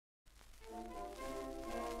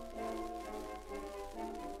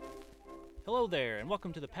Hello there, and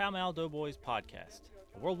welcome to the Pall Doughboys podcast,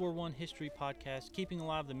 a World War I history podcast keeping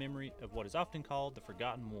alive the memory of what is often called the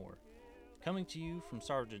Forgotten War. Coming to you from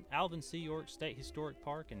Sergeant Alvin C. York State Historic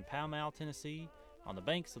Park in Pall, Tennessee, on the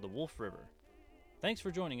banks of the Wolf River. Thanks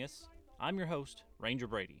for joining us. I'm your host, Ranger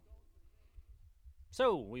Brady.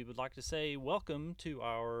 So, we would like to say welcome to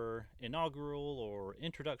our inaugural or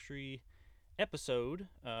introductory episode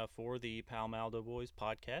for the Pall Doughboys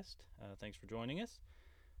podcast. Thanks for joining us.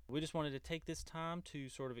 We just wanted to take this time to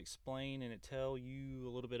sort of explain and tell you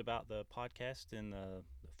a little bit about the podcast and the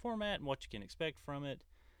format and what you can expect from it,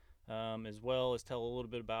 as well as tell a little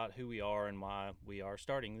bit about who we are and why we are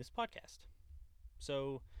starting this podcast.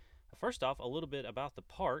 So, first off, a little bit about the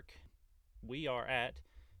park. We are at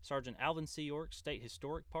Sergeant Alvin C. York State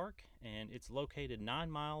Historic Park, and it's located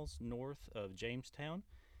 9 miles north of Jamestown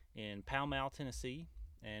in Pall, Tennessee,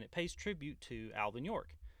 and it pays tribute to Alvin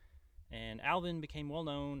York. And Alvin became well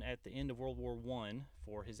known at the end of World War I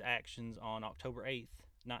for his actions on October 8th,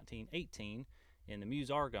 1918, in the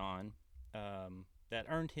Meuse-Argonne that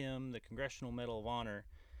earned him the Congressional Medal of Honor,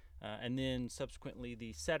 and then subsequently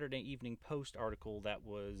the Saturday Evening Post article that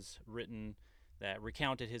was written that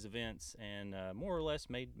recounted his events and more or less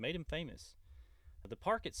made him famous. The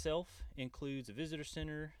park itself includes a visitor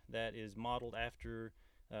center that is modeled after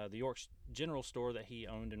the York's General Store that he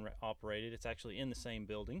owned and operated. It's actually in the same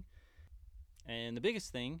building. And the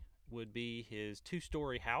biggest thing would be his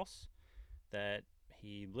 2-story house that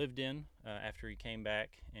he lived in after he came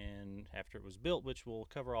back and after it was built, which we'll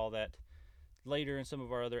cover all that later in some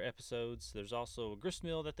of our other episodes. There's also a grist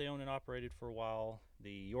mill that they owned and operated for a while,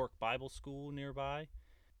 the York Bible School nearby,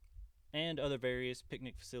 and other various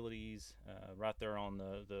picnic facilities right there on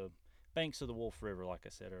the banks of the Wolf River, like I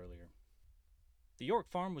said earlier. The York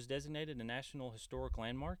Farm was designated a National Historic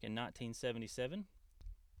Landmark in 1977.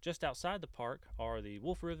 Just outside the park are the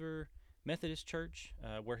Wolf River Methodist Church,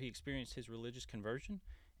 where he experienced his religious conversion,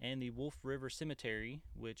 and the Wolf River Cemetery,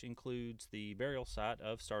 which includes the burial site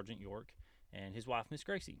of Sergeant York and his wife, Miss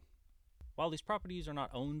Gracie. While these properties are not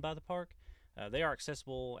owned by the park, they are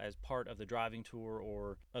accessible as part of the driving tour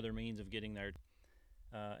or other means of getting there.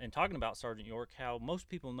 And talking about Sergeant York, how most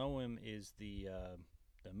people know him is the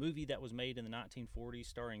movie that was made in the 1940s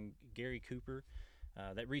starring Gary Cooper,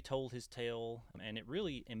 that retold his tale, and it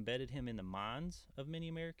really embedded him in the minds of many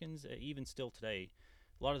Americans, even still today.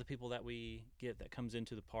 A lot of the people that we get that comes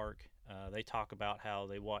into the park, they talk about how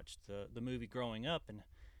they watched the movie growing up and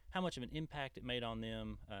how much of an impact it made on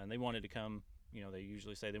them, and they wanted to come, they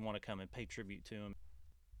usually say they want to come and pay tribute to him,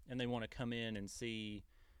 and they want to come in and see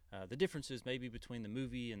the differences maybe between the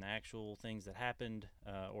movie and the actual things that happened,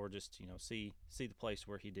 or just, see the place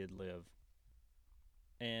where he did live.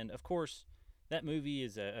 And, of course, that movie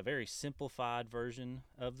is a very simplified version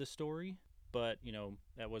of the story, but,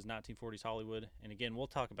 that was 1940s Hollywood. And again, we'll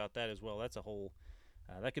talk about that as well. That's a whole,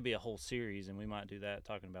 that could be a whole series, and we might do that,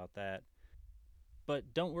 talking about that.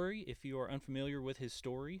 But don't worry if you are unfamiliar with his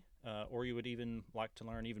story, or you would even like to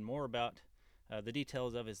learn even more about the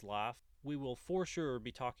details of his life. We will for sure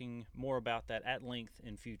be talking more about that at length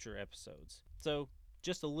in future episodes. So,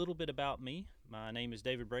 just a little bit about me. My name is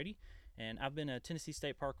David Brady, and I've been a Tennessee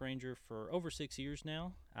State Park Ranger for over 6 years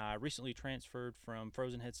now. I recently transferred from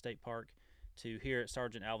Frozen Head State Park to here at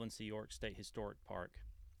Sergeant Alvin C. York State Historic Park.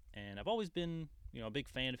 And I've always been, a big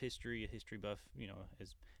fan of history, a history buff,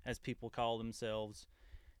 as people call themselves.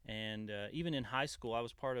 And even in high school, I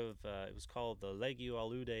was part of, it was called the Legio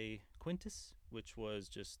Alude Quintus, which was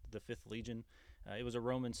just the 5th Legion. It was a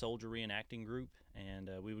Roman soldier reenacting group, and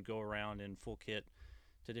we would go around in full kit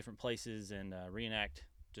to different places and reenact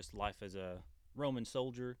just life as a Roman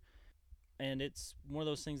soldier. And it's one of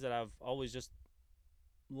those things that I've always just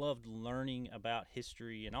loved learning about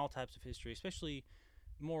history and all types of history, especially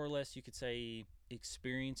more or less you could say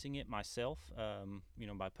experiencing it myself.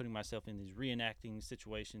 By putting myself in these reenacting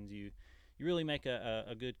situations, you really make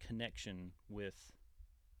a good connection with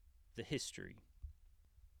the history.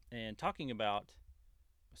 And talking about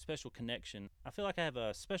a special connection, I feel like I have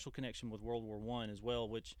a special connection with World War I as well,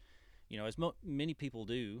 which, as many people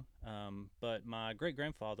do, but my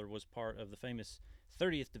great-grandfather was part of the famous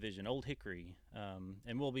 30th Division, Old Hickory,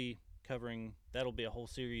 and we'll be covering, that'll be a whole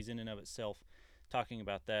series in and of itself, talking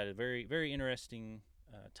about that, a very, very interesting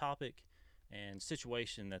topic and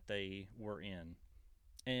situation that they were in.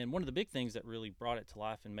 And one of the big things that really brought it to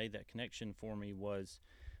life and made that connection for me was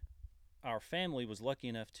our family was lucky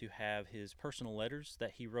enough to have his personal letters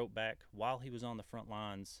that he wrote back while he was on the front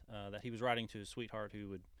lines, that he was writing to his sweetheart who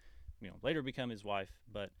would, later become his wife.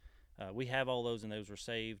 But we have all those, and those were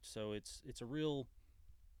saved. So it's a real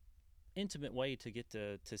intimate way to get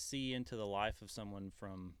to see into the life of someone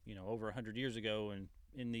from, over 100 years ago, and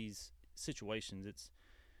in these situations. It's,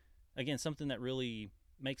 again, something that really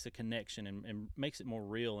makes a connection and makes it more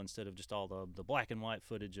real, instead of just all the black and white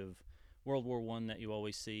footage of World War I that you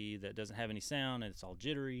always see that doesn't have any sound and it's all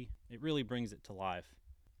jittery. It really brings it to life.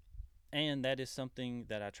 And that is something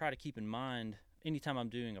that I try to keep in mind anytime I'm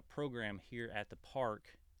doing a program here at the park.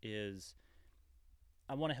 Is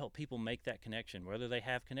I want to help people make that connection, whether they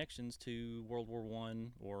have connections to World War I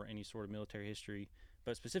or any sort of military history,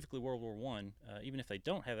 but specifically World War I. Even if they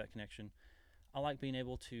don't have that connection, I like being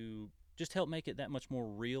able to just help make it that much more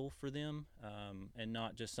real for them, and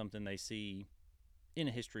not just something they see in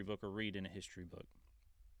a history book or read in a history book.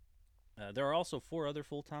 There are also 4 other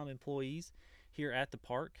full-time employees here at the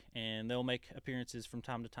park, and they'll make appearances from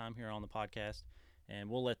time to time here on the podcast, and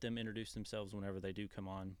we'll let them introduce themselves whenever they do come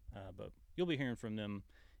on, but you'll be hearing from them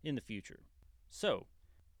in the future. So,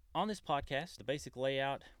 on this podcast, the basic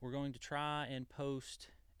layout, we're going to try and post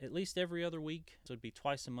at least every other week, so it'd be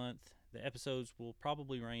twice a month. The episodes will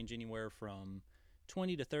probably range anywhere from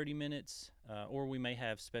 20 to 30 minutes, or we may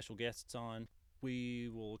have special guests on. We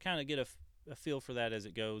will kind of get a feel for that as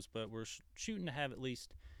it goes, but we're shooting to have at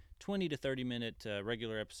least 20 to 30 minute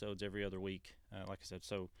regular episodes every other week, like I said.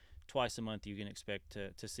 So twice a month you can expect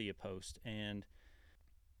to see a post. And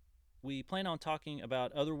we plan on talking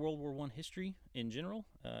about other World War I history in general,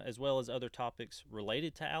 as well as other topics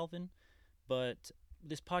related to Alvin. But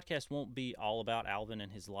this podcast won't be all about Alvin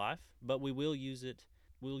and his life, but we will use it.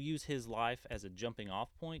 We'll use his life as a jumping off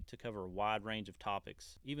point to cover a wide range of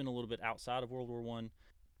topics, even a little bit outside of World War I,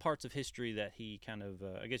 parts of history that he kind of,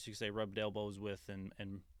 I guess you could say, rubbed elbows with,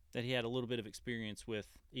 and that he had a little bit of experience with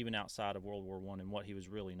even outside of World War I and what he was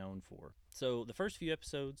really known for. So the first few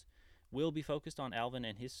episodes will be focused on Alvin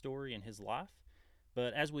and his story and his life,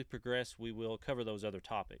 but as we progress, we will cover those other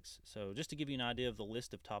topics. So just to give you an idea of the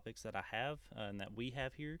list of topics that I have and that we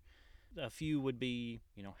have here, a few would be,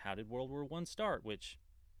 how did World War I start, which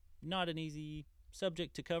not an easy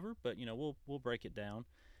subject to cover, but we'll break it down.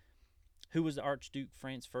 Who was the Archduke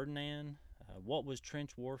Franz Ferdinand? What was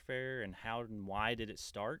trench warfare, and how and why did it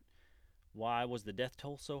start? Why was the death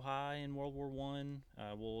toll so high in World War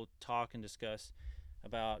I? We'll talk and discuss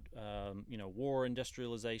about war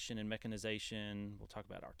industrialization and mechanization. We'll talk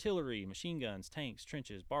about artillery, machine guns, tanks,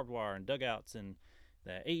 trenches, barbed wire, and dugouts, and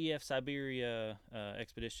the AEF Siberia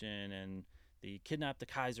expedition, and the Kidnap the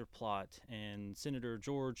Kaiser plot, and Senator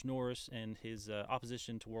George Norris and his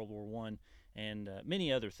opposition to World War I, and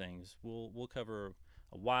many other things. We'll cover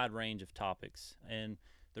a wide range of topics, and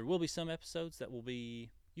there will be some episodes that will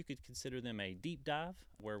be, you could consider them a deep dive,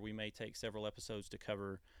 where we may take several episodes to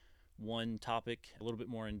cover one topic a little bit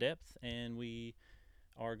more in depth, and we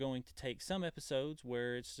are going to take some episodes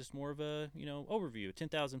where it's just more of a overview, a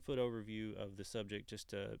 10,000 foot overview of the subject, just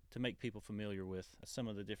to make people familiar with some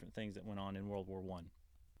of the different things that went on in World War I.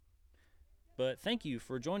 But thank you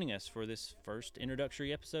for joining us for this first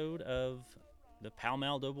introductory episode of the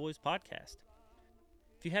Pall Doughboys podcast.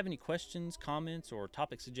 If you have any questions, comments, or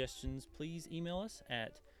topic suggestions, please email us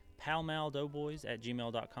at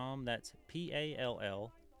pallmalldoughboys@gmail.com. That's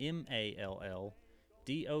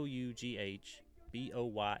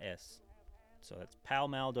PALLMALLDOUGHBOYS. So that's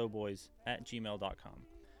pallmalldoughboys@gmail.com.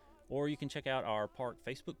 Or you can check out our park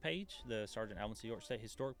Facebook page, the Sergeant Alvin C. York State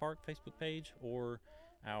Historic Park Facebook page, or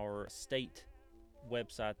our state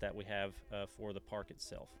website that we have for the park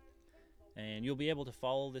itself. And you'll be able to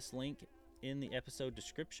follow this link in the episode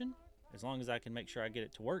description, as long as I can make sure I get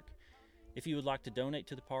it to work. If you would like to donate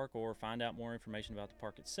to the park or find out more information about the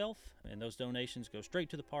park itself, and those donations go straight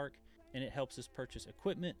to the park, and it helps us purchase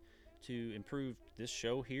equipment to improve this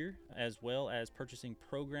show here, as well as purchasing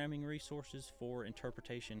programming resources for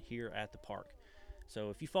interpretation here at the park. So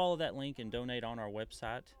if you follow that link and donate on our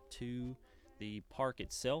website to the park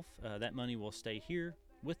itself, that money will stay here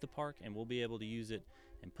with the park, and we'll be able to use it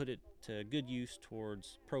and put it to good use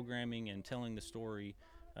towards programming and telling the story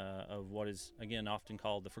of what is, again, often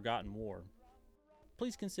called the Forgotten War.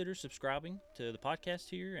 Please consider subscribing to the podcast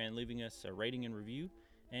here and leaving us a rating and review,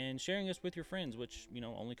 and sharing us with your friends, which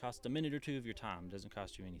only costs a minute or two of your time. Doesn't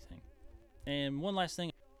cost you anything. And one last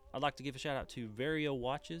thing, I'd like to give a shout out to Vario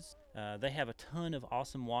Watches. They have a ton of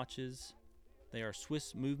awesome watches. They are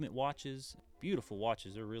Swiss movement watches, beautiful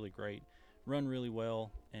watches. They're really great, run really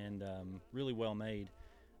well, and really well made.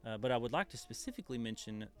 But I would like to specifically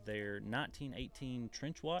mention their 1918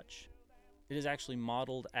 trench watch. It is actually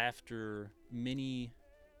modeled after many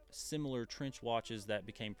similar trench watches that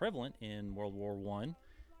became prevalent in World War I,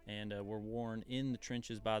 and were worn in the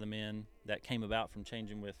trenches by the men, that came about from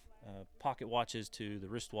changing with pocket watches to the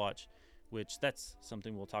wristwatch which that's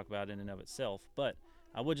something we'll talk about in and of itself. But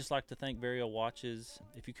I would just like to thank Vario Watches.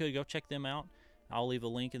 If you could, go check them out. I'll leave a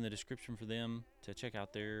link in the description for them to check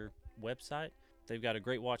out their website. They've got a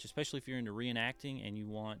great watch, especially if you're into reenacting and you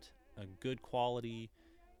want a good quality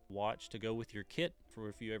watch to go with your kit for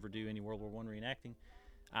if you ever do any World War I reenacting.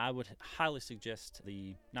 I would highly suggest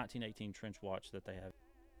the 1918 trench watch that they have.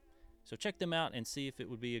 So check them out and see if it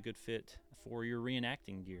would be a good fit for your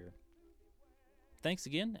reenacting gear. Thanks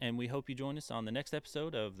again, and we hope you join us on the next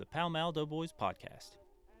episode of the Pall Mall Doughboys podcast.